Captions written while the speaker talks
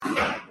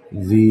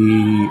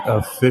The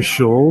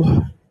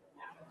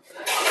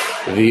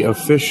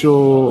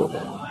official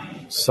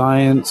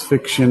science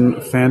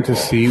fiction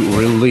fantasy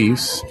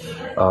release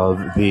of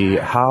the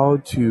How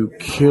to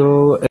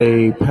Kill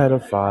a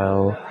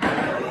Pedophile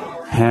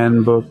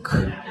Handbook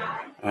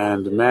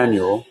and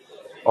Manual,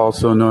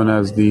 also known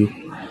as the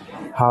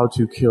How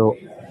to Kill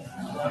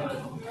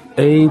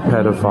a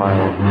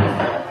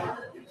Pedophile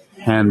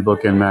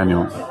Handbook and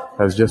Manual,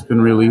 has just been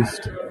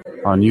released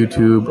on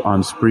YouTube,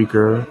 on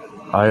Spreaker,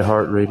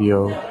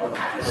 iHeartRadio,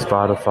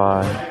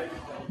 Spotify,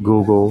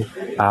 Google,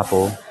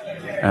 Apple,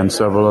 and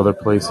several other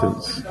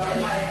places.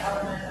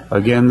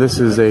 Again, this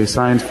is a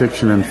science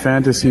fiction and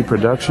fantasy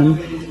production.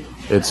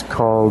 It's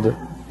called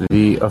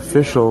The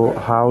Official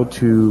How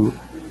to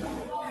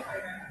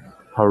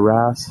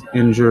Harass,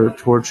 Injure,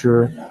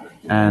 Torture,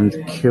 and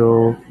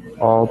Kill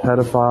All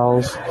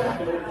Pedophiles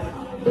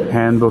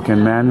Handbook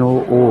and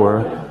Manual,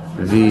 or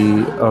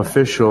The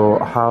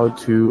Official How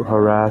to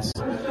Harass,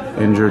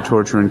 Injure,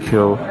 Torture, and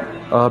Kill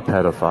a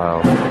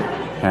Pedophile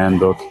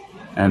Handbook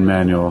and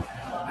Manual,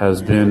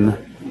 has been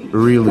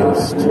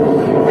released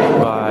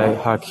by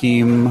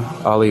Hakeem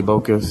Ali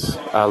Bokus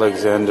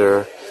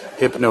Alexander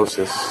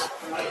Hypnosis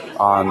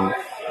on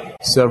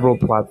several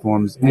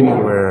platforms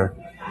anywhere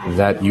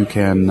that you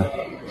can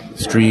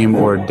stream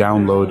or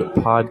download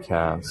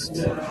podcasts.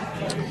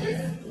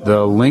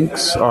 The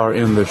links are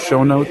in the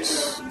show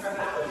notes,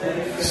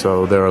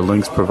 so there are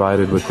links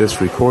provided with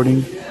this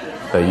recording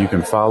that you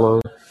can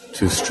follow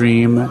to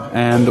stream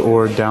and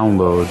or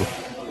download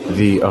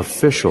the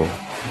official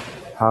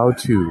How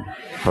to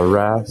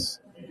Harass,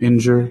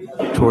 Injure,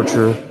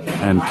 Torture,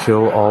 and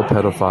Kill All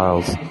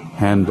Pedophiles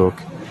Handbook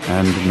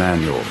and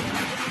Manual.